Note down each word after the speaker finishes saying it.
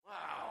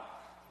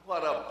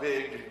What a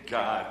big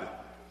God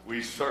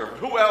we serve.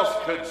 Who else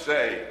could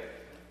say,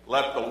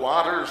 let the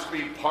waters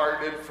be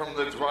parted from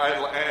the dry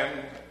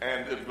land,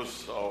 and it was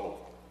so.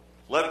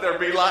 Let there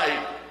be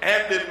light,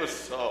 and it was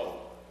so.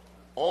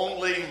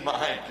 Only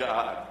my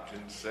God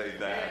can say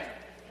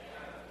that.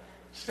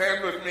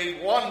 Stand with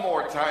me one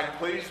more time,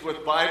 please,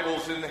 with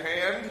Bibles in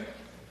hand.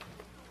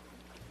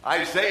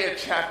 Isaiah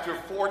chapter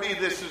 40.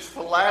 This is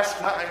the last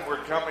time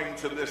we're coming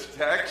to this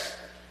text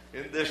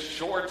in this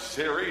short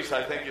series.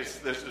 I think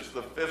this is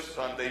the fifth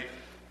Sunday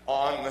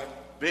on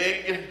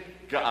Big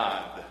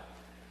God.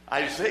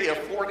 Isaiah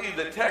 40,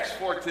 the text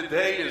for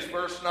today is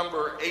verse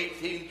number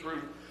 18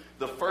 through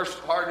the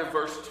first part of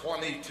verse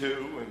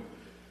 22. And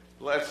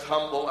let's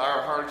humble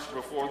our hearts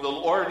before the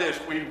Lord as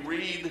we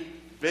read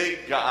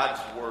Big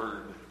God's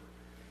word.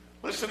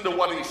 Listen to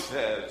what he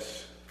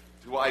says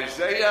to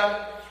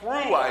Isaiah,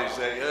 through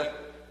Isaiah,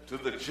 to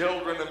the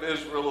children of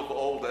Israel of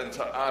old and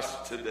to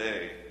us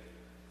today.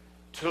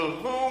 To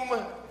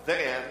whom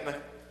then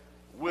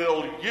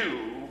will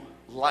you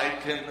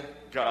liken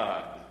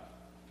God?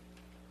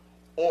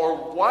 Or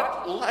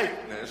what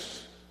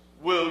likeness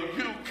will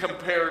you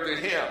compare to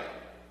him?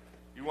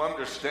 You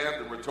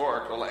understand the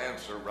rhetorical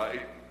answer,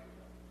 right?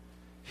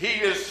 He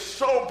is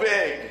so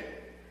big,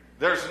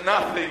 there's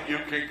nothing you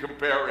can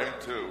compare him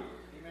to.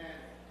 Amen.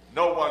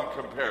 No one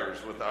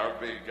compares with our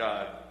big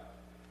God.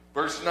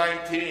 Verse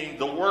 19,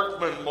 the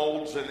workman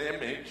molds an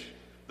image.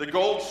 The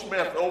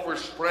goldsmith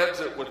overspreads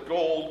it with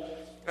gold,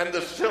 and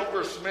the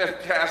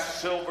silversmith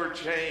casts silver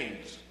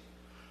chains.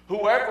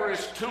 Whoever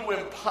is too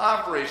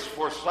impoverished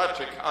for such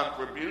a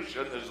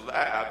contribution as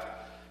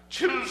that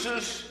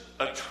chooses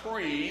a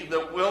tree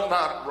that will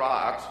not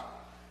rot.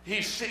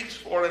 He seeks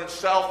for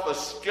himself a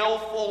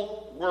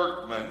skillful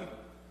workman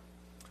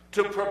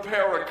to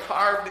prepare a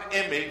carved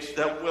image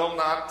that will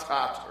not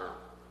totter.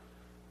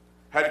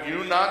 Have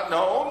you not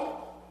known?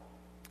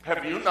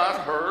 Have you not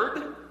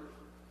heard?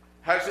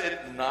 Has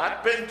it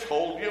not been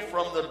told you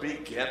from the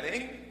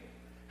beginning?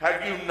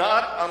 Have you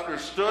not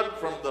understood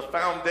from the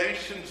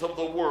foundations of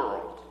the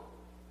world?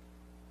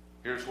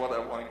 Here's what I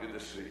want you to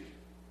see.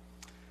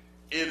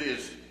 It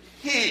is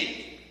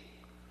he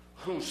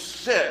who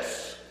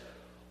sits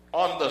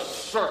on the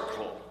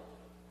circle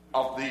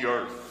of the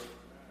earth.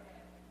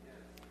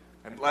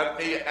 And let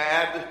me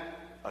add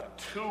a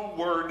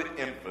two-word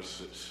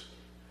emphasis.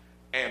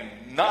 And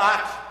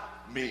not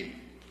me.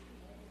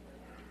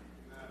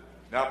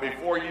 Now,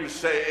 before you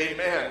say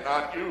amen,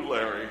 not you,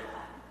 Larry.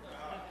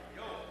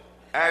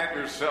 Add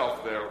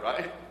yourself there,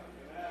 right?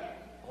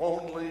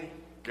 Only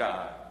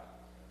God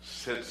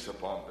sits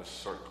upon the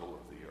circle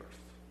of the earth.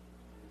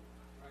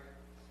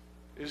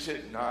 Is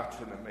it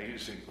not an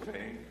amazing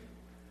thing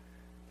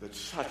that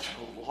such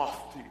a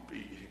lofty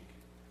being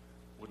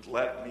would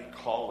let me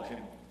call him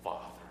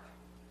Father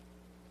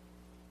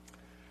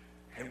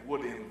and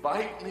would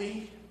invite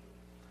me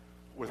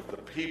with the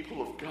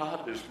people of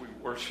God as we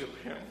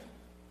worship him?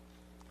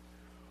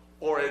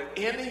 Or at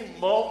any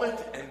moment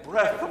and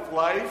breath of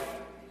life,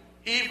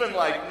 even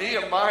like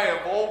Nehemiah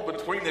of old,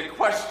 between a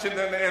question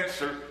and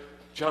answer,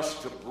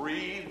 just to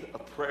breathe a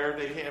prayer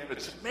to him.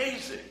 It's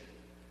amazing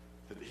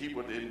that he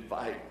would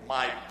invite,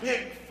 my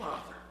big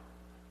Father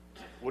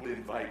would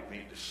invite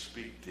me to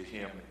speak to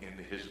him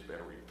in his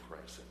very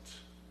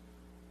presence.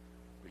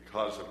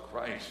 Because of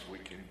Christ, we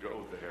can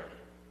go there.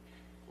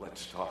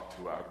 Let's talk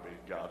to our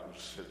big God who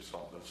sits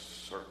on the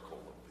circle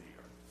of the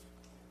earth.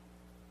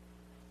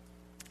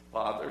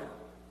 Father,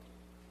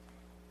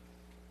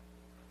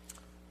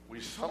 we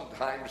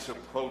sometimes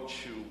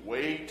approach you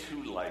way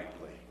too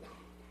lightly,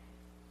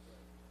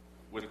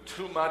 with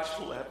too much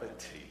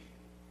levity,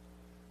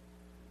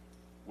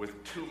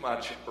 with too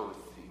much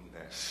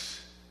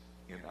earthiness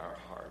in our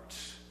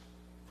hearts.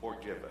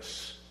 Forgive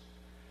us.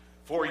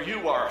 For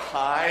you are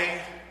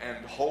high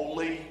and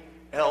holy,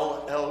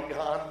 El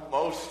Elyon,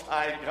 Most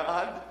High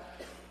God,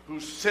 who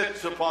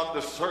sits upon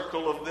the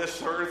circle of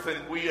this earth,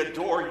 and we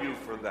adore you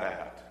for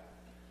that.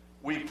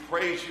 We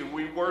praise you,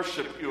 we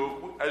worship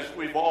you, as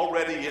we've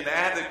already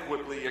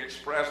inadequately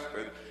expressed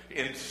it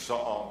in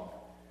song.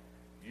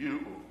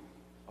 You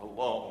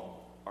alone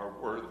are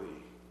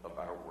worthy of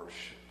our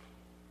worship.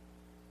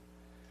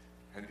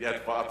 And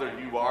yet, Father,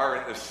 you are,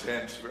 in a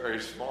sense,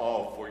 very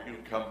small, for you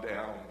come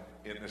down,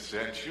 in a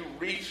sense. You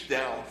reach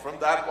down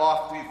from that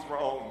lofty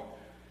throne,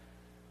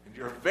 and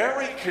you're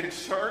very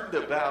concerned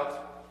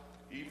about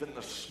even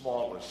the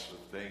smallest of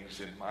things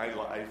in my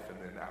life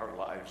and in our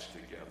lives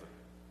together.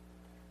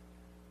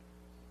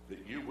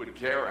 That you would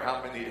care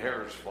how many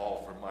hairs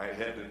fall from my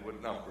head and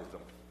would number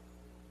them.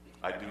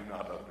 I do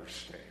not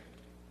understand.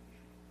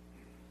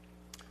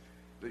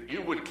 That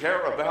you would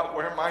care about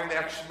where my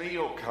next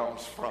meal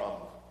comes from.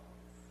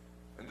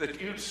 And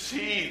that you'd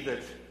see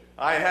that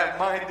I have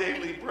my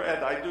daily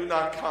bread I do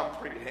not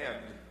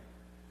comprehend.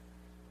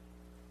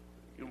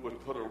 You would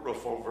put a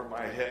roof over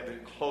my head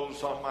and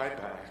clothes on my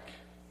back.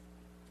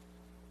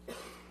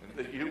 And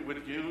that you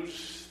would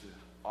use the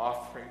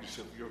offerings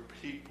of your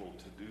people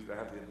to do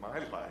that in my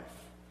life.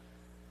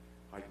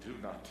 I do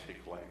not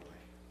take lightly.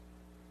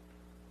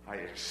 I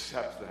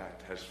accept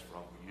that as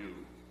from you,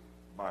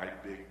 my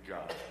big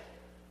God,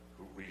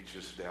 who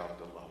reaches down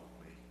to love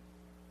me.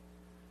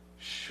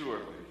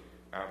 Surely,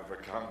 out of a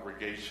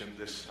congregation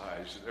this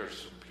size, there's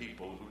some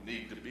people who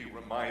need to be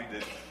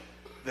reminded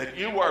that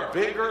you are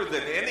bigger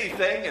than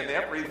anything and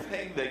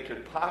everything they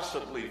could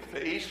possibly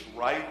face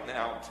right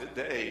now,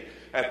 today,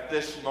 at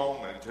this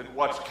moment, and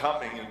what's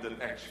coming in the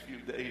next few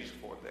days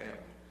for them.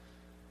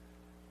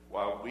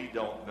 While we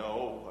don't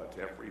know what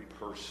every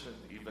person,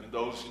 even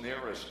those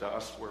nearest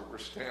us where we're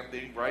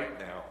standing right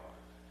now,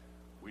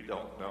 we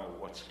don't know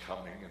what's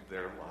coming in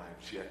their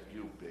lives, yet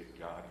you, big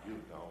God, you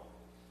know.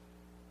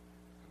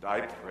 And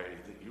I pray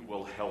that you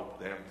will help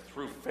them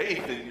through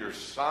faith in your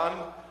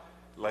Son,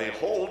 lay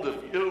hold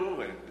of you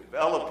and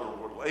develop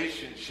a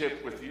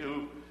relationship with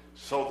you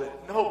so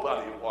that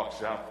nobody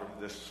walks out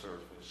from this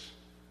service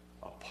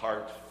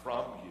apart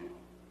from you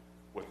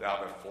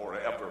without a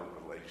forever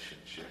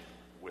relationship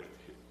with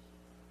you.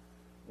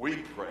 We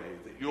pray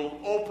that you'll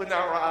open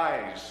our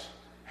eyes,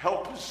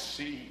 help us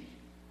see.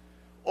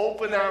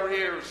 Open our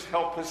ears,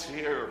 help us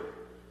hear.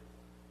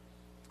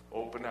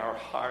 Open our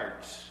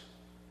hearts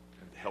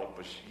and help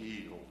us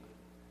yield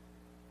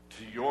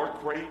to your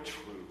great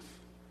truth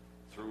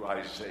through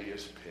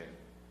Isaiah's pen,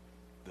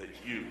 that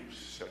you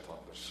sit on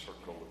the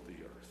circle of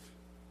the earth.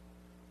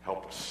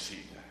 Help us see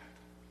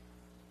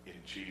that. In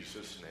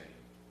Jesus' name.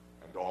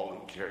 And all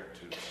who cared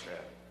to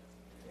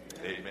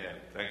said, Amen.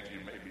 Thank you.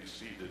 You may be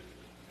seated.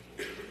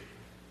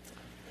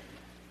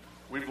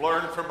 We've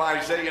learned from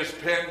Isaiah's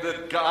pen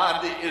that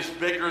God is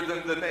bigger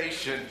than the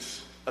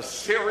nations.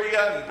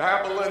 Assyria and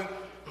Babylon,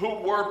 who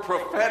were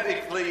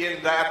prophetically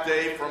in that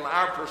day, from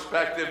our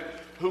perspective,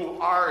 who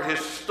are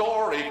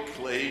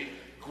historically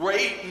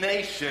great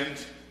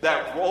nations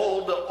that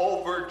rolled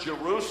over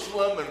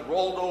Jerusalem and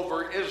rolled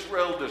over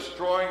Israel,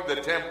 destroying the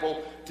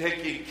temple,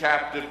 taking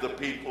captive the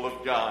people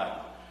of God.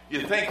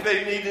 You think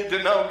they needed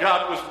to know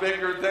God was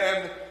bigger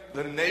than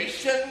the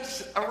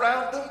nations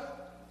around them?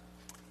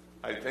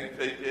 I think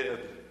they did.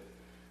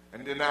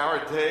 And in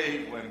our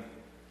day, when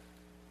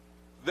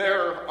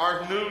there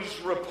are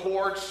news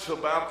reports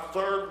about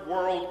third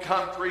world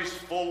countries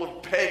full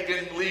of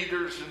pagan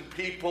leaders and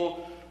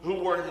people who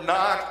were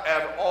not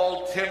at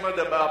all timid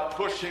about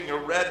pushing a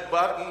red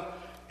button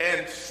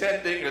and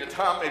sending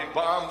atomic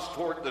bombs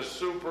toward the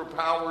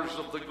superpowers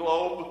of the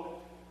globe,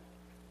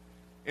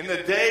 in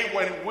the day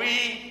when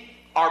we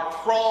are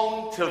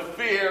prone to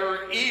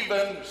fear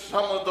even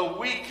some of the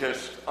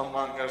weakest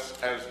among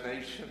us as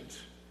nations,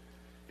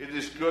 it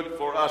is good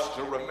for us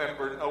to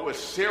remember no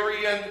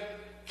Assyrian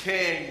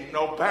king,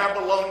 no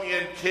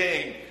Babylonian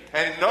king,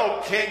 and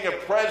no king of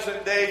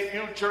present day,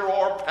 future,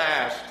 or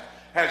past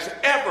has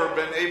ever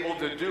been able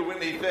to do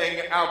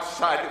anything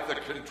outside of the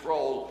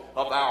control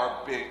of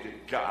our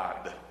big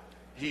God.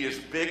 He is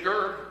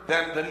bigger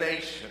than the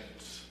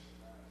nations.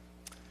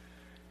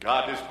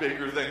 God is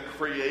bigger than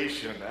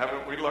creation.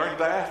 Haven't we learned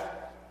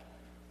that?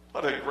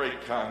 What a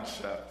great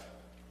concept.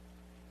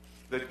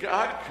 That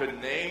God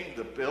could name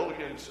the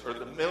billions or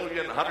the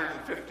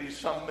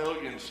 150-some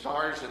million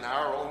stars in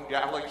our own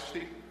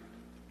galaxy,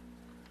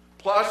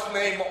 plus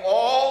name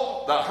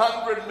all the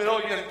 100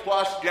 million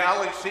plus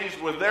galaxies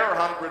with their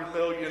 100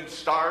 million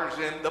stars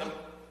in them,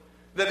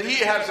 that he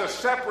has a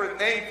separate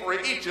name for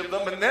each of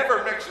them and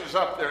never mixes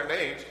up their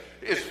names,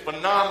 is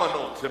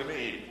phenomenal to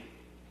me.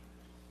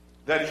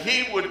 That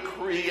he would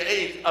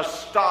create a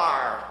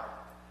star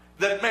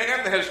that man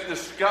has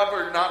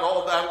discovered not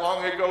all that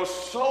long ago,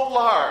 so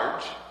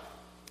large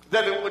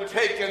that it would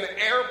take an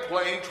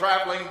airplane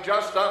traveling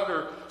just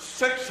under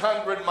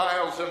 600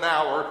 miles an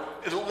hour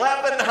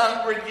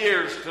 1,100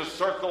 years to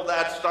circle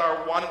that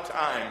star one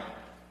time.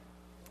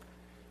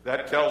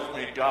 That tells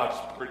me God's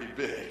pretty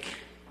big.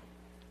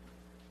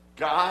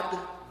 God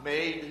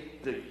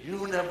made the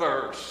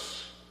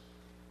universe,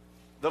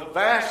 the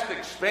vast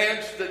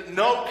expanse that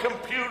no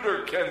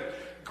computer can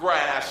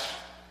grasp,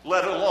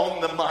 let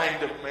alone the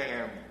mind of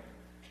man.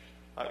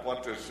 I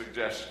want to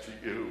suggest to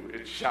you,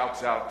 it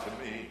shouts out to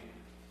me,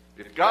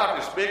 if God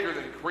is bigger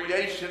than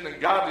creation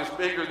and God is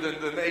bigger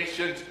than the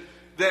nations,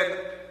 then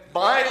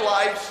my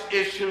life's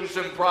issues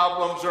and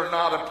problems are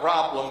not a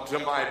problem to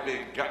my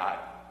big God.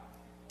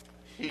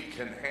 He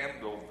can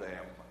handle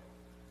them.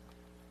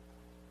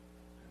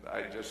 And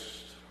I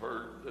just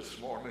heard this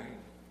morning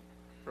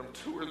from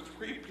 2 or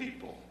 3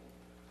 people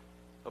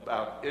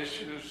about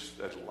issues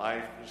that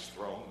life has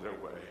thrown their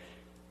way.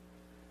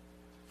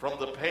 From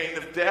the pain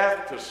of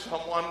death to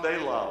someone they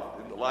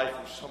loved, in the life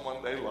of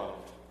someone they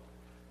loved,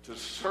 to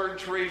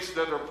surgeries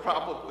that are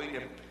probably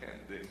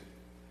impending,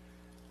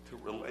 to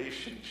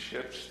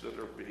relationships that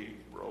are being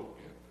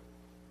broken.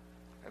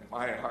 And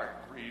my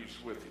heart grieves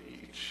with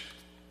each.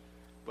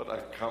 But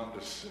I've come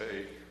to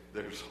say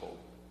there's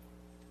hope.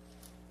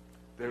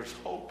 There's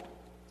hope.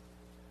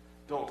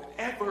 Don't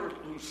ever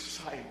lose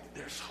sight.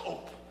 There's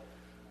hope.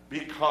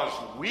 Because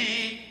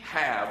we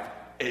have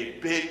a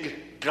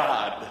big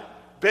God,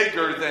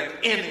 bigger than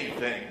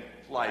anything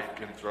life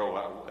can throw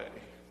our way.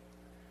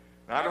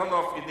 Now, I don't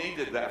know if you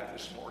needed that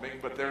this morning,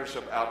 but there's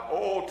about,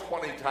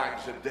 20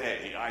 times a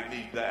day I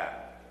need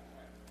that.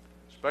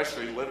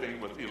 especially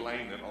living with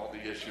Elaine and all the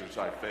issues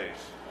I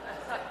face.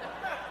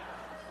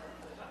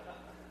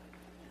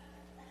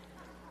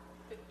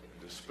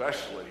 And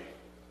especially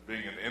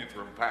being an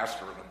interim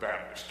pastor in a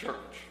Baptist church.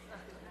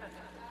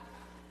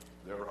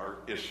 There are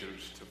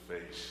issues to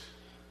face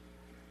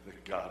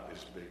that God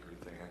is bigger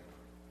than.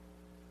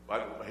 By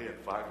the way,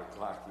 at 5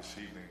 o'clock this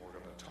evening, we're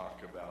going to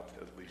talk about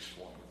at least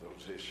one of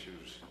those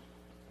issues.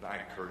 And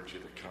I encourage you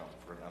to come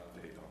for an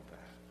update on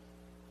that.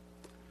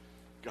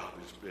 God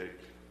is big.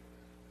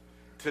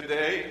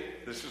 Today,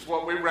 this is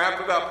what we wrap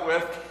it up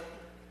with.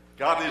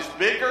 God is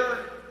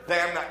bigger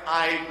than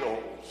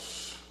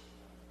idols.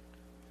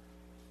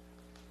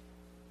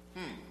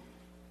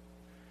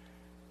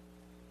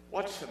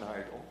 What's an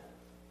idol?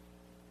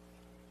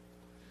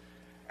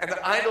 An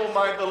idol,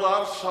 my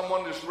beloved,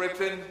 someone has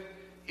written,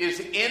 is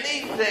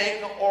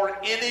anything or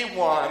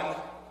anyone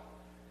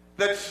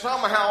that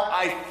somehow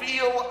I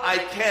feel I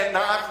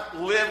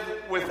cannot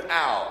live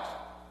without.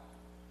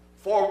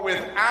 For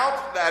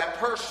without that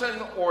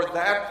person or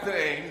that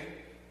thing,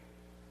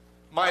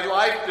 my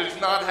life does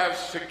not have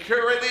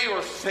security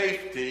or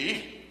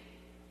safety.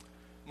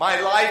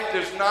 My life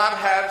does not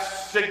have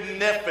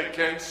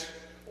significance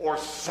or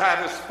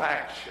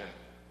satisfaction.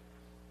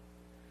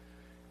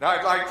 Now,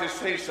 I'd like to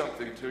say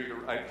something to you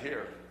right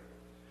here.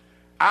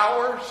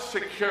 Our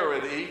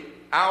security,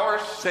 our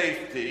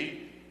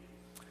safety,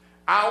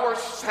 our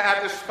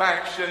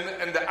satisfaction,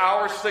 and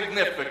our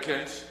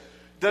significance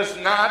does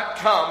not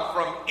come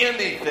from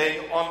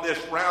anything on this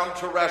round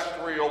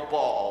terrestrial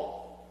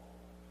ball.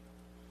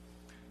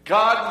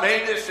 God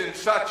made us in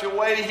such a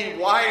way, He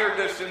wired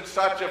us in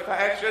such a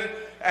fashion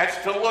as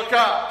to look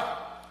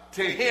up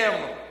to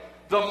Him,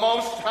 the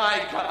Most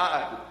High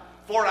God,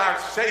 for our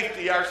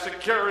safety, our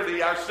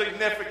security, our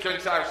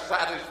significance, our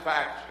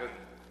satisfaction.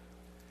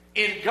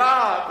 In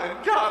God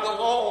and God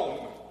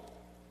alone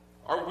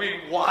are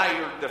we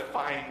wired to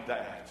find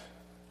that.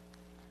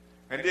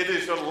 And it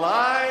is a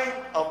lie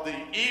of the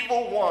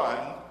evil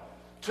one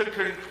to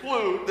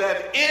conclude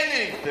that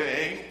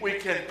anything we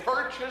can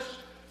purchase,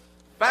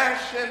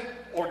 fashion,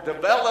 or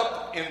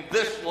develop in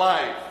this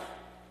life,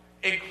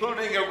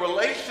 including a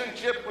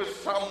relationship with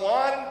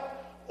someone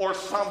or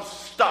some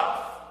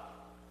stuff,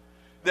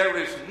 there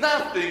is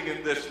nothing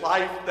in this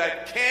life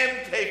that can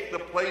take the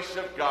place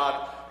of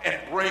God and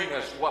bring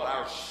us what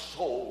our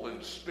soul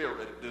and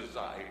spirit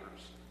desires.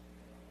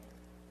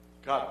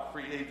 God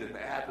created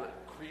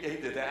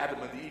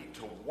Adam and Eve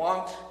to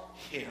want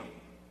Him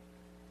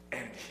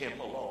and Him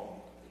alone.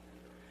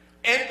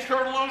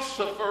 Enter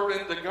Lucifer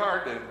in the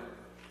garden,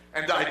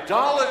 and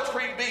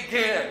idolatry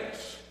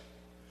begins.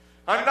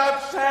 I'm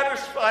not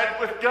satisfied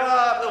with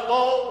God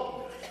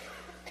alone.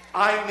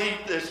 I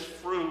need this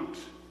fruit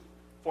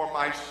for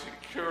my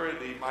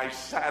security, my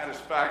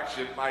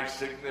satisfaction, my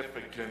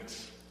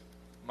significance,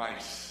 my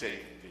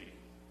safety.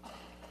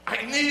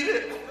 I need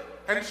it.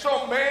 And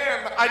so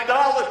man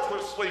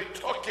idolatrously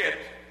took it,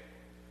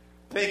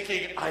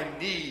 thinking I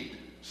need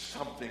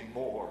something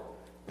more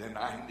than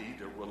I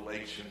need a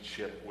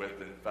relationship with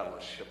and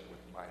fellowship with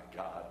my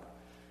God.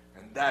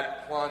 And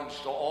that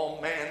plunged all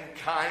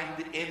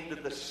mankind into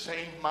the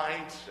same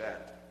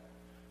mindset.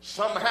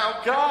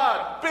 Somehow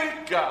God,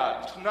 big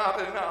God, is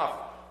not enough.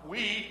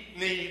 We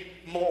need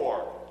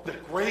more. The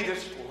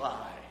greatest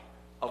lie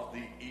of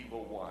the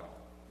evil one.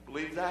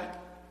 Believe that?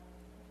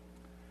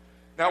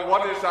 Now,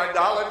 what is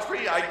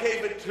idolatry? I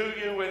gave it to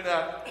you in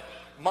a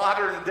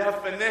modern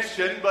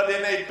definition, but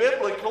in a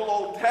biblical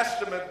Old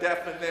Testament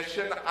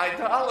definition,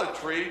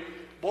 idolatry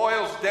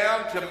boils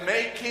down to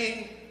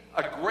making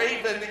a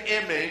graven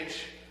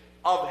image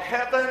of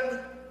heaven,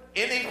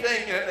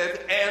 anything in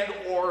it, and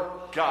or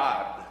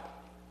God.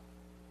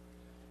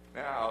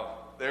 Now,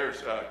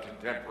 there's a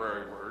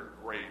contemporary word,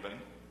 graven.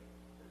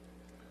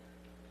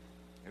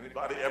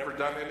 Anybody ever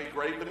done any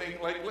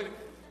gravening lately?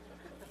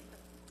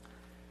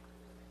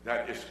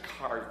 That is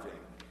carving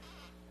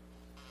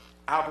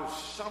out of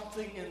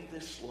something in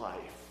this life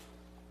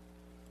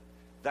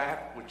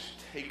that which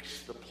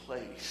takes the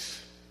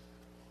place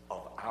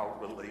of our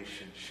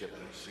relationship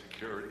and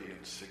security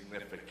and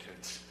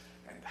significance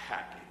and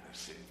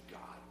happiness in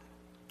God.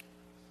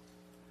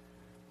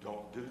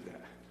 Don't do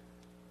that.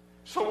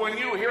 So when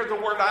you hear the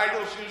word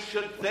idols, you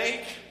should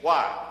think,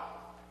 what?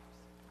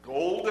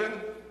 Golden?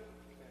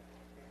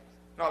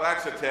 No,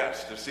 that's a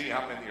test to see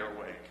how many are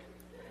awake.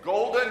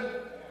 Golden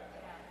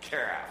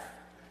calf.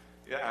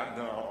 Yeah,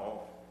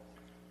 no.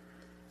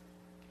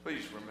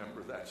 Please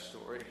remember that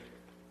story.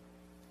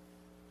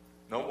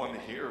 No one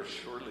here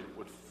surely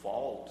would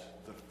fault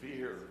the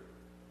fear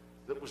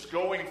that was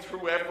going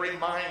through every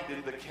mind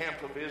in the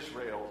camp of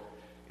Israel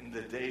in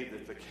the day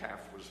that the calf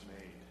was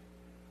made.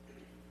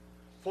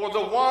 For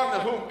the one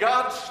whom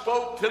God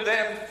spoke to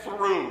them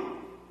through,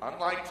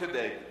 unlike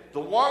today, the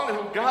one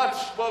who God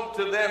spoke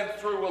to them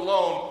through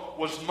alone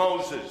was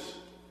Moses.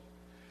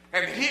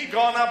 And he'd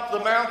gone up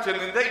the mountain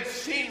and they'd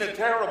seen a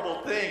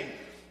terrible thing.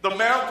 The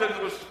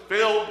mountain was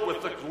filled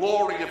with the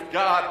glory of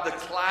God. The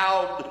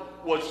cloud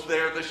was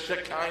there, the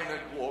Shekinah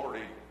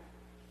glory.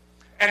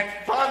 And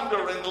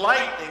thunder and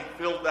lightning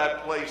filled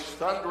that place,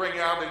 thundering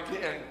out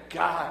again.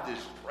 God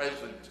is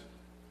present.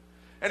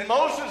 And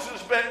Moses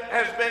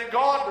has been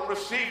gone to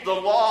receive the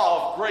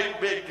law of great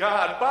big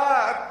God,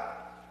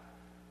 but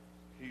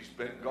he's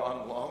been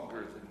gone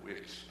longer than we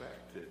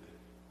expected.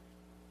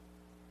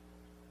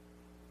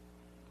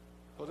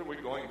 What are we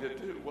going to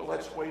do? Well,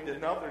 let's wait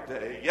another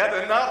day, yet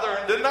another,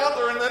 and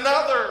another, and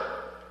another,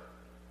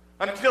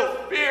 until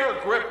fear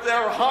gripped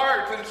their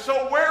heart. And so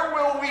where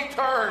will we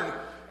turn?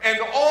 And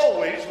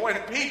always, when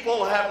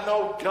people have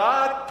no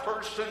God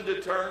person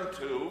to turn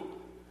to,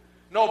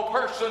 no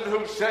person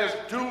who says,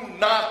 do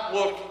not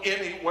look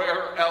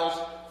anywhere else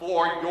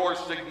for your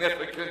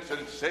significance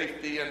and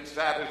safety and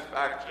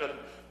satisfaction,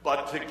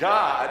 but to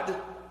God,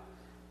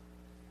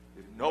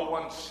 if no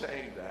one's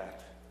saying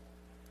that,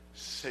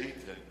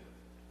 Satan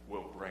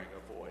will bring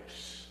a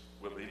voice,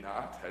 will he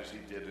not, as he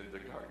did in the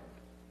garden?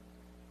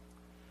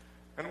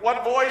 And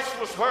what voice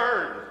was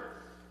heard?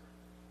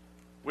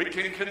 We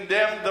can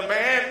condemn the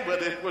man,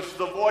 but it was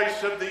the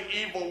voice of the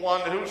evil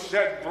one who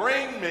said,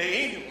 bring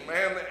me,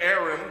 and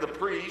Aaron, the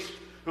priest,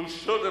 who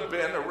should have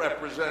been a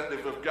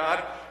representative of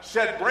God,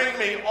 said, bring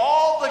me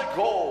all the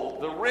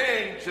gold, the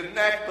rings and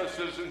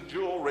necklaces and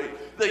jewelry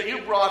that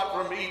you brought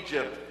from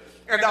Egypt,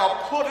 and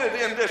I'll put it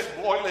in this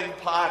boiling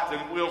pot,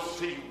 and we'll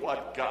see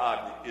what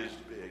God is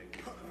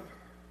big.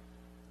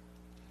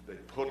 They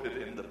put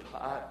it in the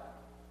pot.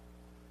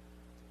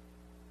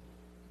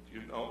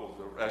 You know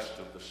the rest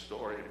of the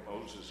story.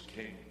 Moses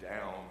came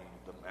down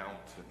the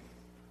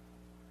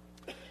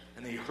mountain,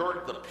 and he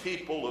heard the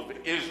people of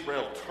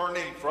Israel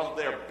turning from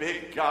their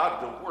big God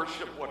to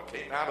worship what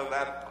came out of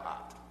that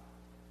pot.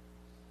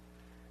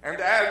 And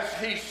as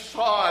he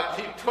saw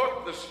it, he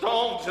took the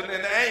stones, and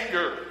in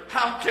anger,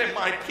 how can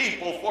my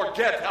people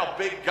forget how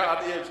big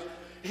God is?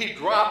 He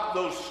dropped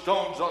those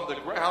stones on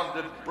the ground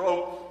and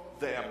broke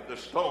them, the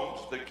stones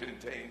that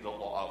contained the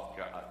law of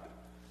God.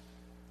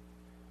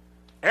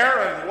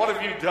 Aaron, what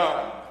have you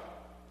done?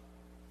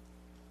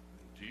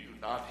 Do you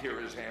not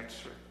hear his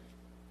answer?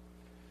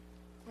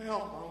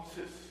 Well,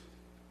 Moses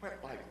went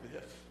like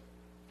this.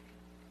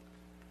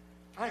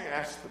 I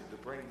asked them to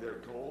bring their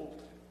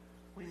gold.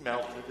 We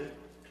melted it,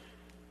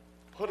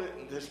 put it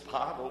in this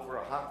pot over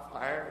a hot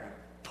fire, and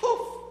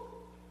poof!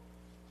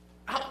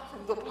 Out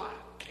from the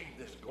pot came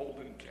this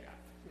golden calf.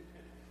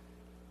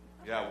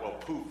 Yeah, well,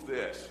 poof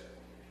this.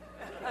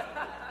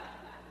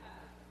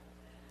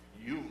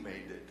 You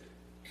made it.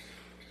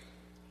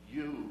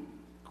 You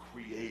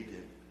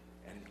created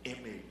an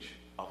image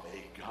of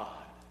a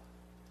God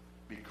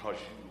because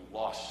you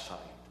lost sight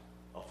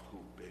of who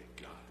big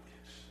God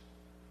is.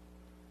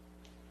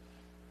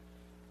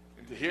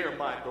 And to hear,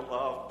 my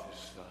beloved,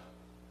 is the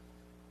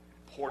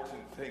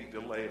important thing to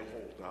lay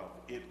hold of.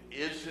 It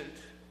isn't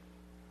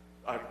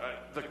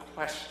the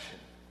question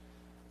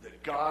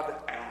that God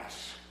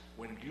asks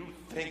when you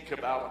think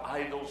about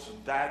idols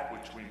and that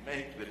which we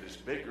make that is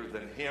bigger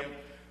than him.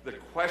 The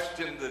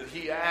question that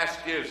he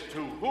asks is,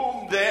 to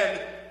whom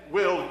then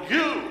will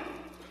you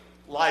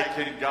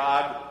liken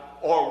God?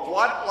 Or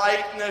what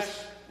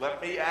likeness,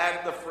 let me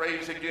add the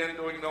phrase again,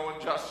 doing no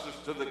injustice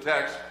to the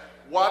text,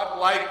 what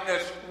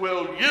likeness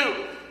will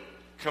you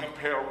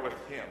compare with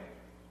him?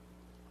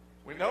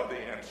 We know the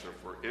answer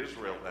for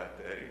Israel that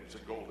day. It was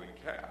a golden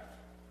calf.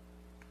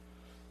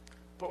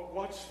 But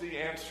what's the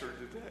answer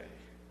today?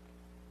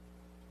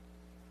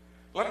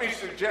 Let me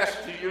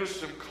suggest to you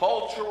some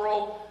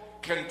cultural,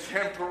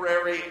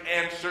 contemporary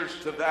answers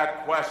to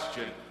that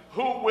question.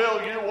 Who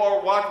will you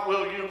or what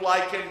will you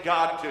liken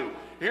God to?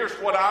 Here's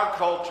what our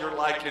culture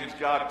likens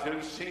God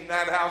to. Seen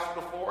that house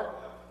before?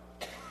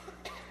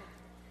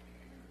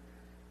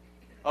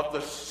 Of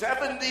the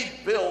 70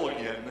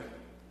 billion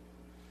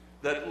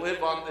that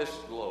live on this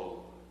globe,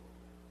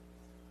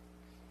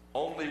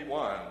 only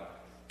one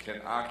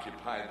can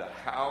occupy the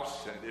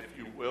house and, if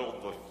you will,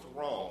 the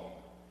throne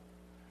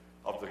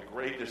of the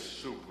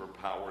greatest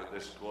superpower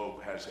this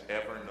globe has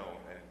ever known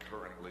and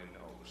currently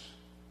knows.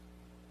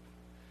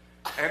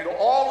 And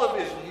all of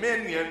his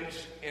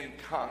minions in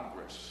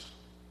Congress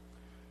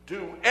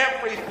do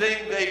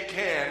everything they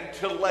can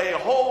to lay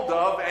hold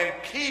of and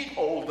keep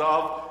hold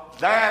of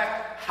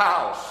that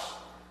house,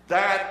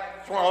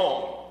 that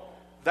throne,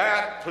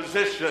 that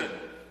position,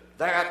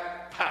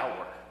 that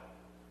power.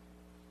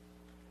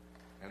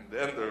 And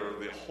then there are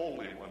the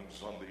holy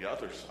ones on the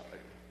other side.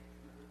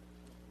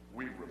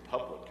 We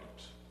Republicans.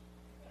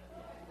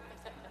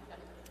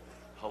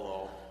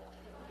 Hello?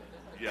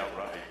 Yeah,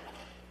 right.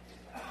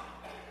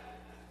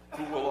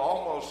 Who will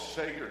almost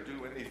say or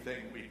do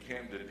anything we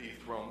can to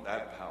dethrone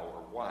that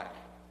power. Why?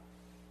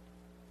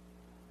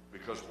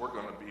 Because we're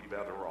going to be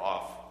better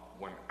off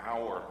when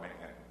our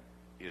man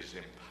is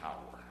in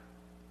power.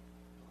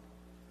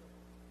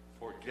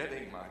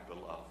 Forgetting, my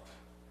beloved,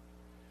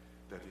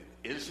 that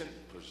it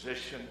isn't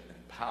position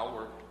and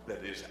power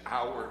that is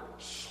our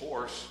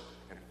source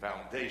and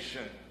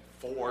foundation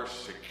for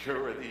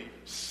security,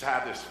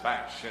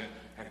 satisfaction,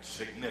 and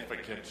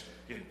significance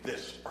in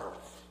this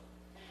earth.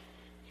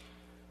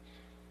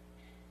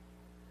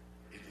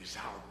 It is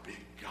our big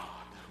God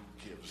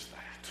who gives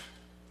that.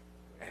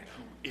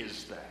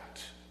 is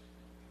that,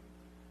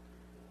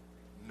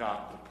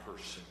 not the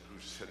person who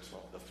sits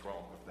on the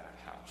throne of that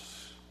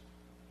house.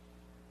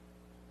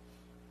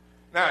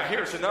 Now,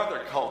 here's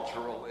another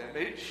cultural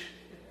image.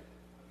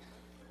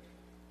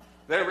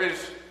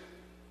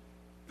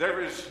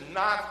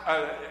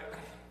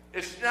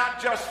 It's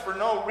not just for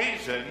no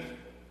reason,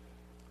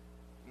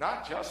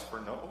 not just for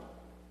no.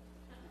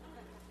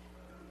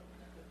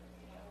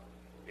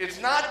 It's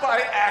not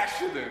by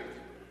accident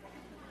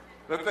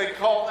that they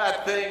call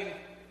that thing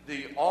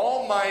the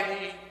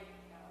almighty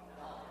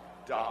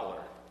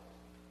dollar.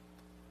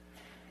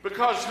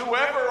 Because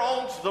whoever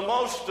owns the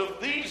most of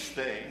these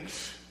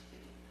things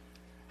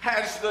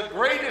has the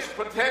greatest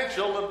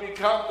potential of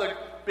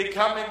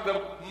becoming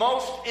the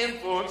most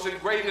influence and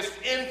greatest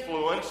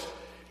influence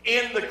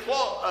in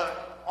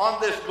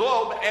on this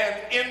globe and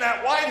in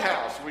that White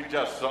House we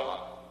just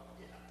saw.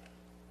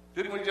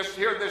 Didn't we just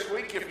hear this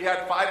week, if you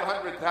had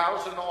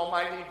 500,000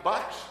 almighty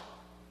bucks,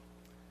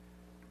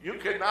 you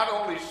could not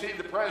only see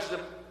the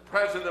president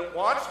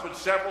once, but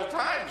several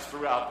times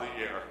throughout the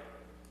year.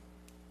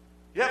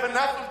 You have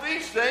enough of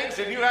these things,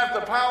 and you have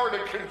the power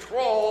to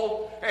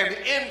control and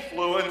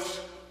influence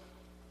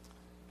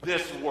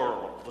this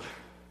world.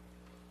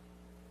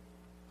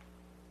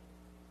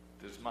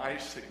 Does my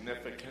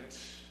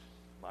significance,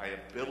 my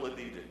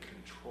ability to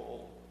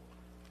control,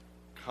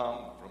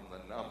 come from the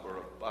number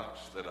of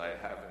bucks that I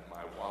have in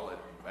my wallet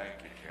and bank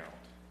account?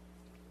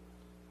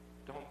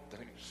 Don't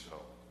think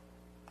so.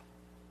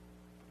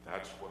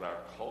 That's what our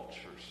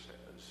culture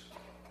says.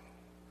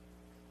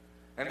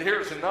 And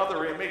here's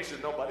another image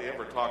that nobody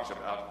ever talks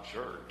about in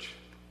church.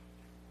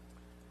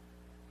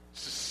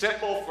 It's a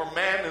symbol for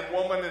man and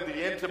woman in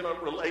the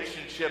intimate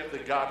relationship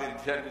that God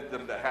intended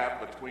them to have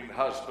between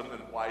husband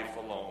and wife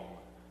alone.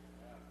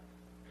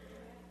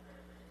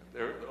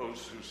 There are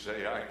those who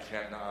say, I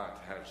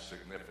cannot have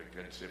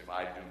significance if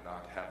I do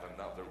not have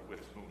another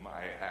with whom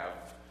I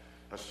have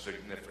a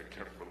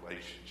significant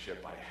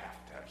relationship. I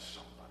have to have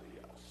somebody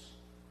else.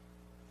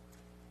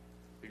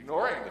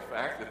 Ignoring the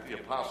fact that the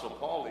Apostle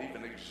Paul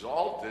even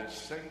exalted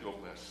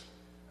singleness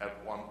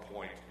at one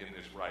point in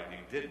his writing,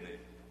 didn't he?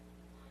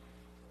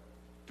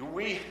 Do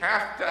we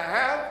have to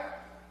have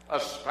a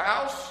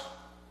spouse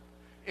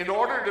in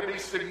order to be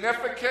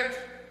significant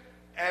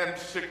and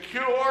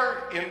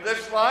secure in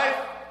this life?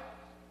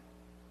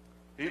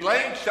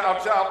 Elaine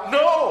shouts out,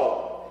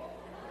 no!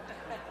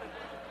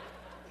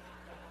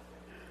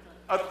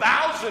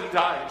 1,000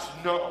 times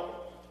no.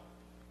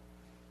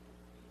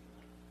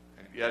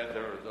 And yet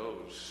there are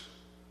those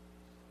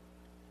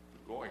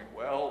who, going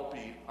well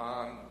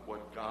beyond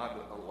what God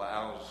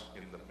allows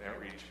in the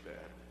marriage bed,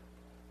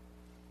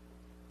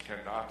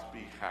 cannot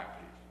be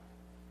happy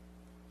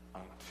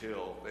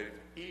until they've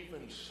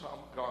even some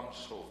gone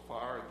so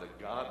far that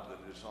God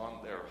that is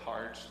on their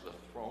hearts, the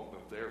throne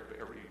of their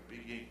very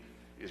being,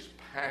 is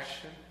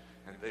passion,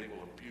 and they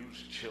will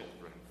abuse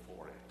children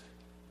for it.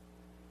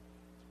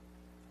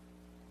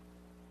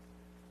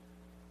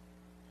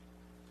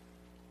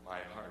 My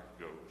heart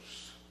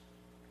goes,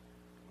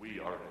 we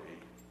are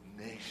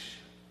a nation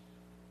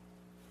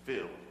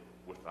filled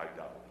with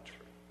idolatry.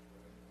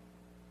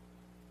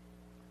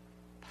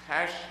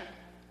 Passion,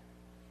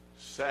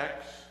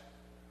 sex,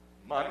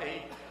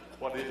 money,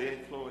 what it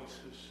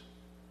influences,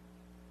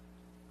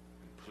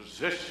 and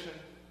position,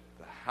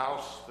 the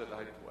house that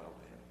I dwell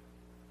in,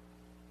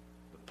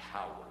 the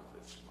power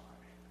that's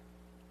mine.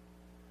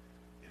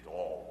 It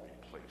all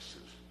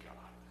replaces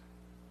God.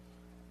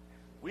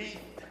 We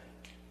think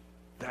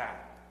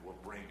that will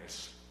bring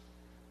us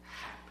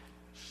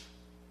happiness.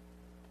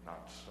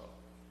 Not so.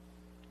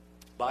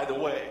 By the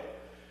way,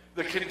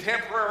 the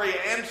contemporary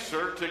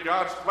answer to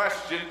God's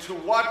question, to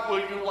what will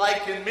you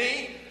liken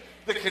me?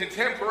 The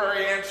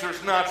contemporary answer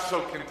is not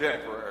so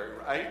contemporary,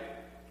 right?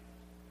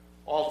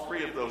 All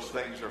three of those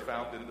things are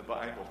found in the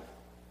Bible.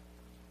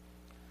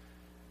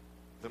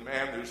 The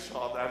man who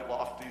saw that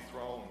lofty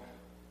throne,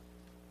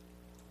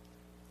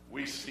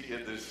 we see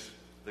it as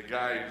the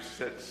guy who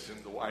sits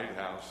in the White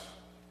House.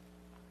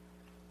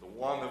 The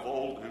one of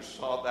old who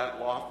saw that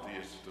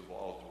loftiest of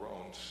all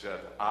thrones said,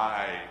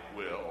 I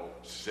will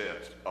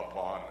sit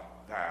upon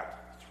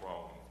that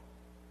throne.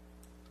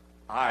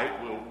 I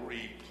will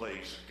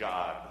replace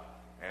God,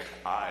 and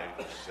I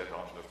will sit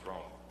on the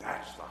throne.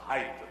 That's the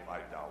height of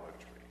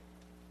idolatry.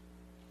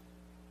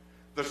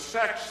 The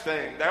sex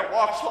thing, that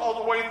walks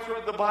all the way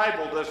through the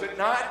Bible, does it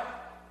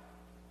not?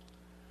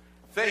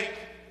 Think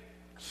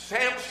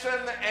Samson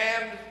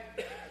and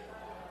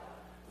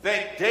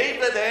think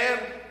David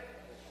and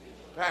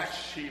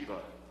Bathsheba.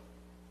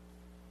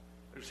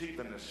 There's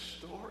even a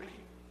story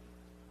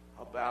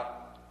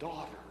about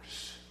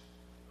daughters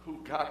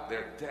who got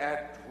their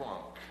dad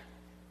drunk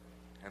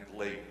and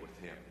laid with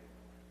him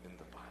in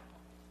the Bible.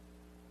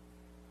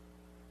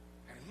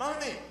 And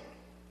money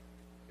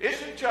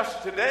isn't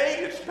just today,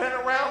 it's been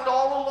around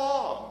all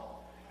along.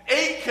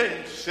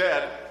 Achan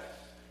said,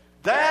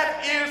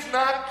 that is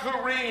not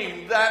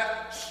Kareem,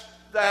 that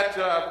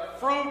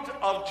fruit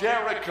of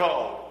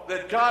Jericho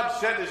that God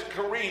said is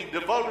Kareem,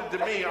 devoted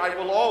to me, I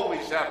will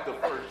always have the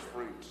first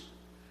fruits.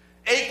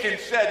 Achan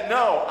said,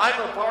 no, I'm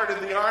a part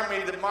of the army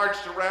that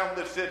marched around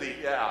the city.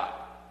 Yeah,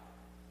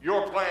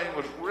 your plan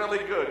was really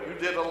good. You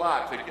did a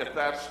lot to get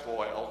that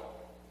spoil.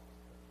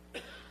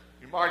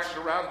 You marched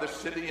around the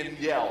city and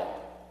yelled.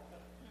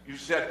 You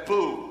said,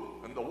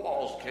 boo, and the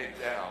walls came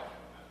down.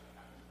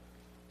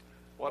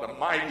 What a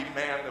mighty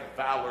man of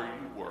valor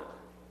you were.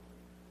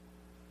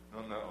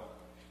 No.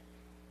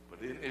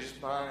 But in his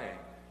mind,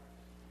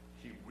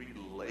 he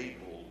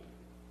relabeled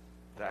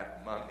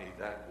that money,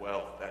 that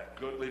wealth, that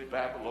goodly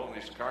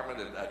Babylonian garment,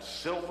 and that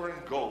silver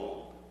and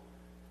gold.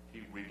 He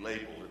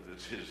relabeled it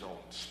as his own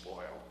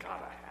spoil.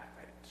 Gotta have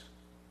it.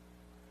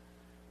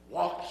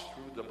 Walks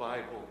through the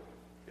Bible.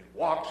 It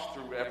walks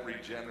through every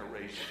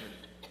generation.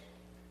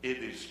 It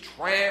is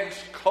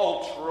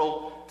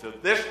transcultural to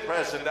this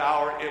present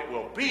hour. It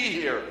will be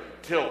here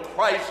till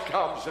Christ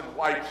comes and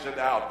wipes it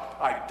out.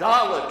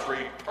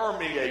 Idolatry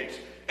permeates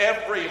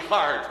every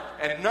heart,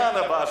 and none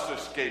of us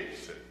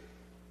escapes it.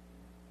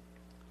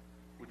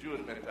 Would you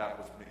admit that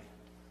with me?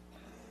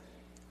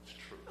 It's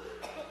true.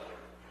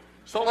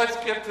 So let's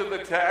get to the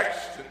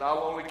text, and I'll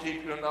only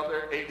keep you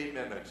another 80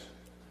 minutes.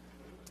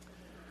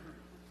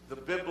 The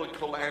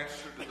biblical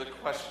answer to the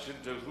question,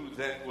 to who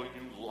then will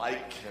you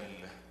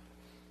liken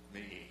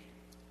me?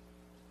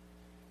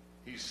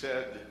 He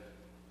said,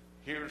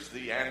 here's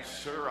the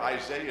answer.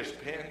 Isaiah's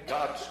pen,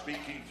 God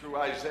speaking through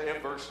Isaiah,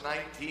 verse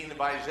 19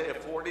 of Isaiah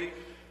 40.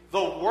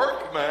 The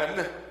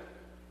workman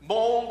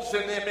molds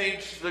an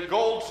image, the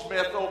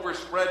goldsmith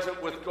overspreads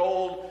it with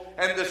gold,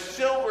 and the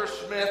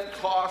silversmith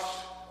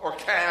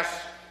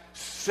casts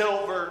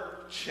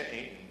silver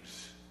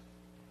chains.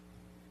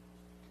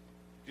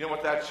 You know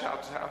what that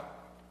shouts out?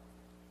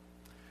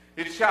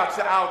 It shouts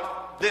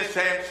out this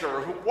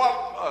answer.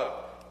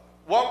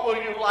 What will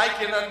you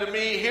liken unto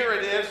me? Here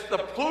it is. The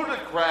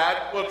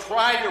plutocrat will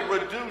try to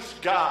reduce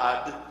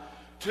God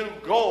to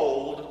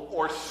gold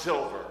or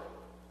silver.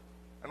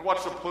 And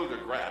what's a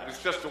plutocrat?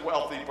 It's just a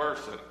wealthy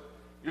person.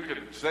 You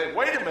could say,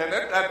 wait a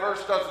minute, that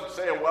verse doesn't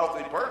say a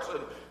wealthy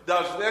person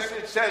does this.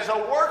 It says a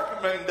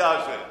workman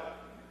does it.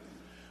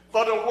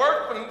 But a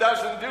workman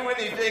doesn't do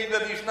anything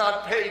that he's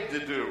not paid to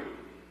do.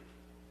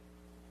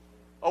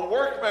 A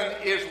workman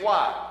is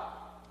what?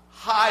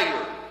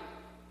 Hired.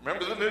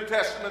 Remember the New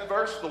Testament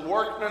verse? The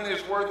workman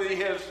is worthy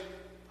his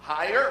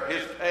hire,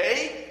 his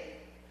pay.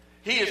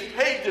 He is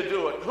paid to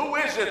do it. Who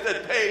is it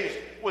that pays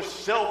with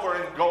silver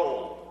and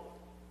gold?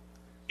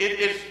 It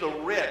is the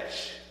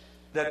rich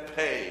that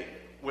pay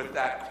with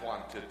that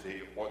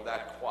quantity or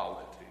that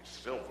quality,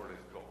 silver and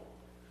gold.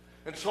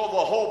 And so the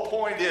whole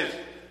point is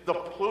the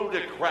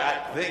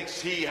plutocrat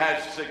thinks he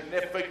has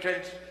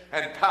significance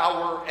and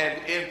power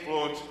and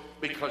influence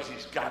because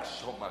he's got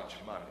so much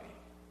money.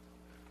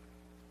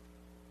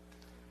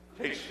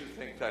 In case you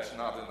think that's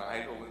not an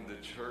idol in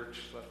the church,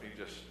 let me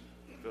just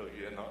fill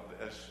you in on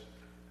this.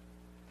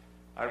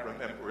 I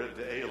remember a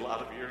day a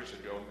lot of years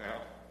ago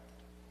now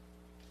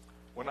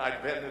when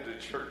I'd been at a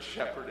church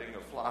shepherding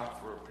a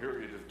flock for a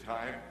period of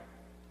time,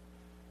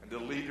 and the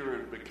leader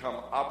had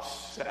become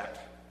upset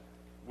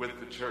with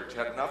the church.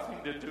 Had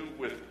nothing to do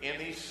with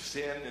any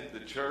sin in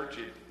the church.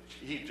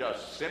 He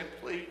just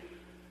simply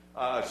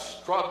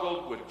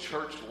struggled with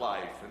church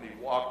life. And he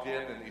walked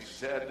in and he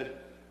said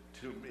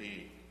to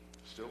me,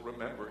 still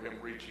remember him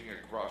reaching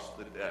across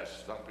the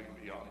desk, thumping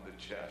me on the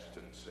chest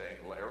and saying,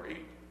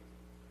 Larry,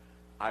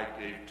 I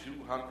gave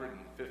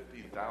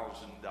 $250,000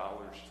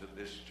 to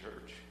this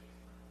church.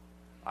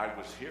 I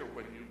was here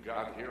when you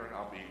got here, and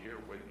I'll be here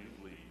when you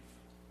leave.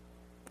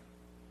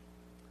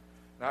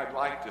 Now, I'd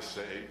like to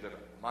say that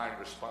my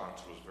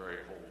response was very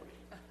holy.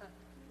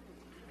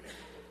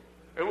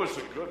 It was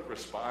a good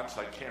response.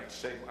 I can't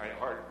say my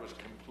heart was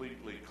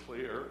completely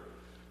clear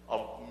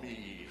of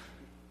me.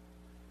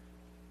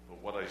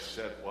 But what I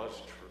said was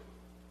true.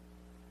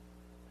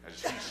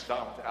 As he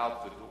stomped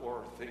out the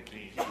door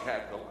thinking he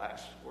had the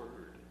last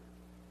word,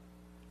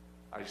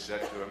 I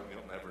said to him,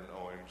 you'll never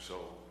know him,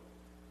 so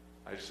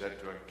I said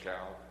to him,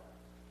 Cal,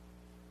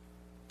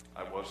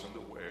 I wasn't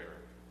aware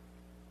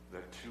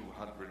that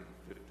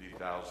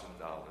 $250,000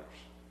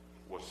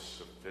 was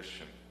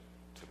sufficient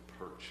to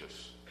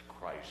purchase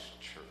Christ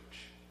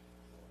Church.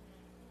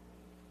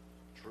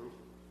 True?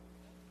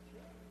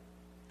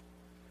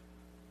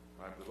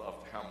 I've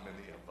loved how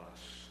many of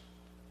us,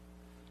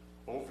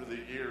 over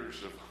the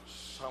years of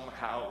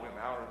somehow in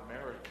our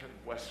American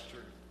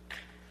Western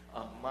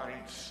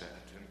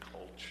mindset and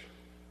culture,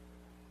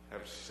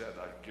 have said,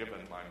 I've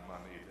given my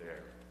money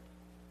there.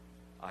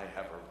 I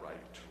have a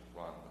right to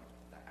run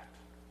that.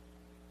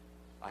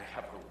 I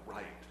have a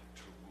right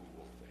to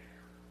rule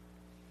there.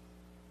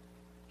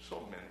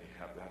 So many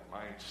have that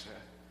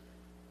mindset.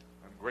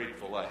 I'm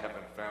grateful I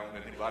haven't found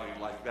anybody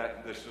like that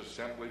in this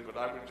assembly, but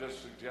I would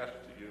just suggest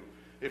to you,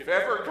 if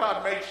ever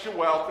God makes you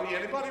wealthy,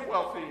 anybody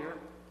wealthy here?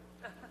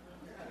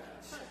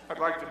 I'd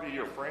like to be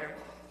your friend.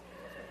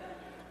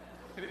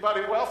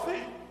 Anybody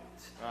wealthy?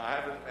 I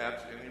haven't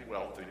met any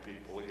wealthy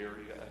people here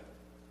yet.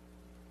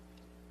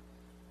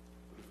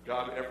 But if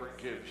God ever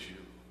gives you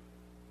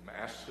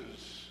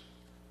masses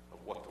of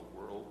what the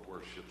world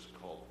worships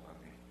called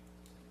money,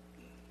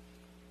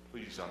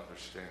 Please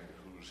understand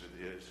whose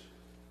it is.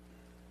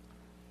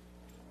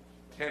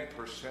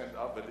 10%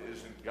 of it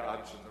isn't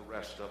God's and the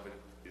rest of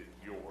it is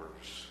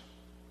yours.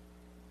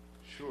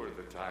 Sure,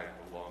 the tithe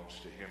belongs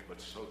to him, but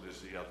so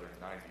does the other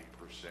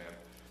 90%.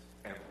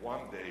 And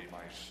one day,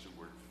 my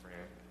steward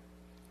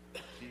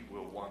friend, he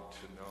will want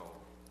to know,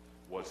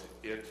 was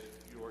it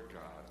your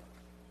God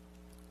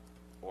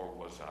or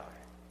was I?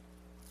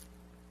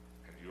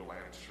 And you'll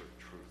answer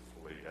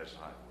truthfully as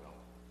I will.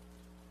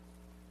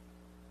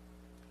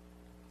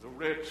 The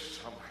rich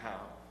somehow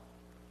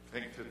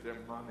think that their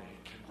money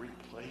can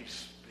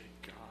replace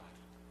big God.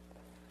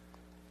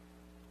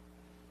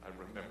 I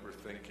remember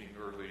thinking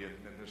early in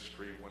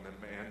ministry when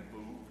a man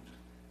moved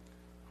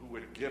who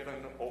had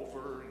given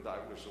over, and I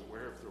was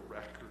aware of the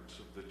records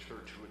of the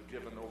church, who had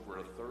given over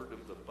a third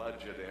of the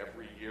budget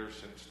every year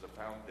since the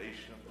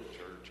foundation of the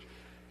church.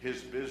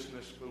 His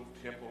business moved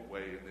him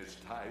away, and his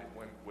tithe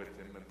went with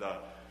him. And the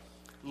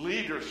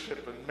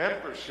leadership and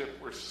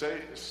membership were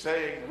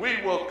saying,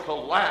 we will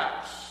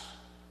collapse.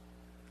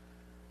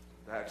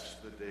 That's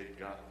the day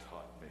God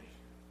taught me.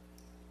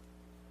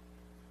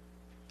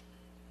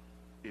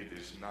 It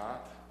is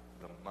not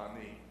the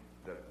money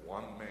that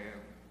one man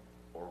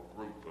or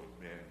group of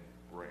men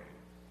bring,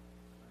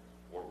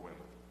 or women.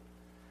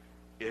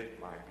 It,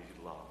 my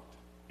beloved,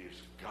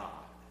 is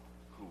God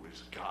who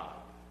is God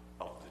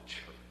of the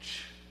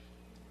church.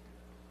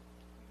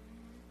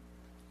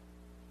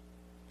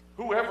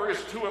 Whoever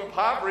is too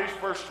impoverished,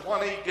 verse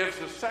 20 gives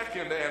a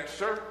second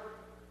answer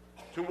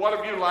to what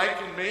have you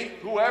likened me?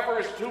 Whoever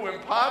is too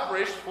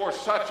impoverished for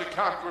such a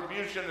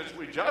contribution as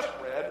we just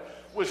read,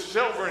 with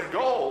silver and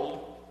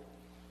gold,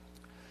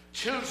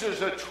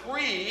 chooses a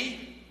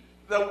tree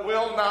that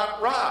will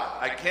not rot.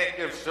 I can't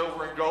give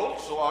silver and gold,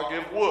 so I'll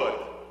give wood.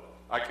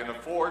 I can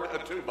afford a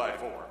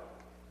 2x4.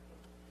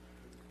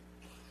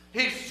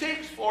 He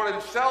seeks for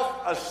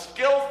himself a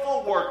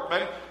skillful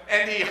workman,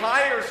 and he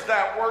hires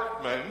that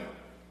workman.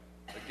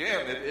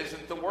 Again, it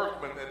isn't the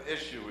workman at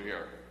issue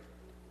here.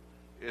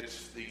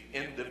 It's the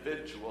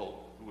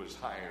individual who has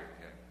hired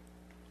him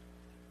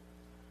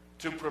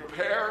to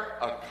prepare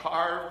a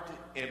carved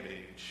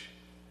image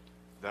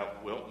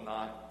that will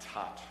not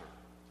totter.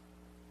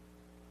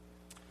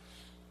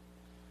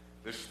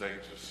 This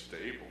thing's a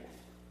stable,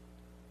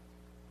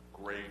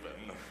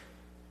 graven,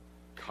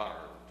 carved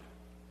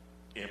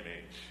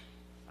image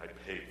I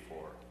paid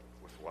for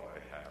with what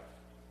I have.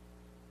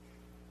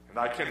 And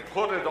I can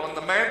put it on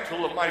the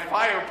mantle of my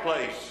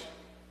fireplace,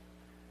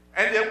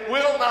 and it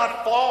will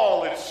not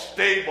fall. It's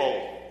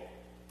stable.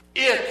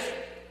 It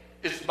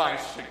is my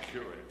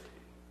security.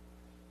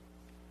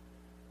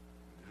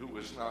 Who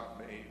has not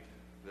made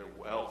their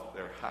wealth,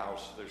 their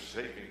house, their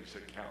savings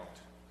account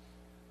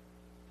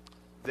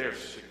their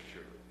security?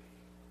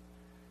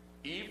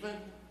 Even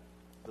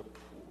the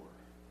poor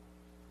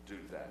do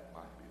that,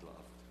 my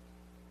beloved.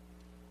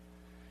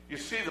 You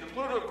see, the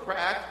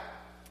plutocrat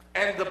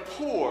and the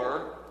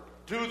poor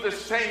do the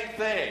same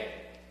thing.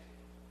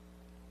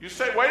 You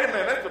say, wait a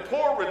minute, the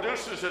poor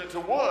reduces it to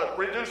wood,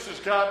 reduces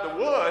God to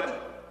wood,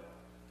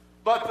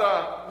 but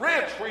the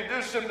rich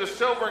reduce him to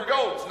silver and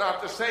gold. It's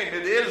not the same.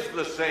 It is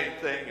the same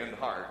thing in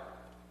heart.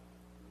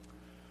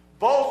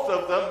 Both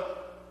of them,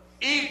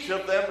 each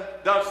of them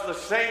does the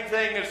same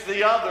thing as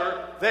the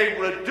other. They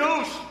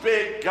reduce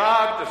big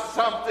God to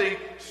something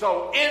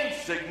so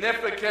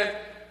insignificant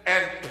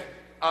and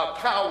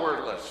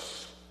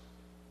powerless.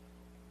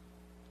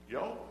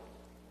 Yo,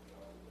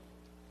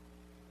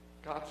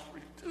 God's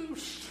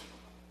reduced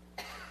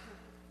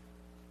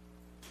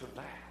to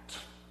that.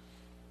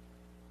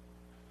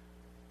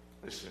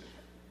 Listen,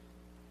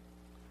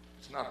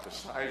 it's not the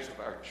size of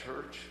our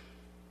church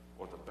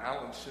or the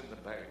balance in the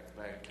bank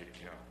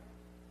account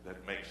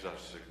that makes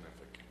us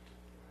significant.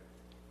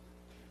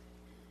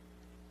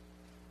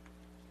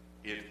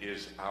 It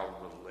is our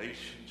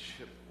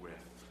relationship with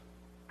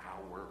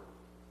our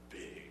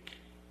big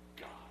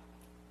God.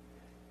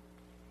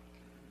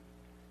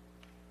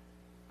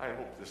 I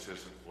hope this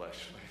isn't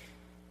fleshly.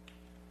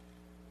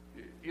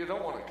 You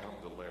don't want to come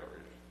to Larry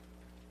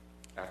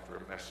after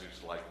a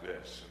message like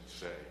this and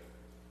say,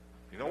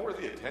 you know where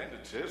the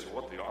attendance is or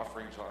what the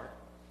offerings are?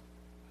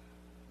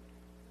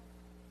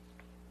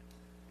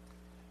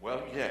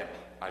 Well, yeah,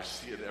 I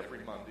see it every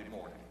Monday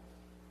morning.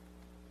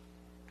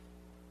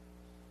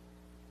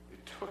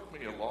 It took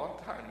me a long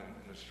time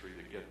in ministry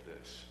to get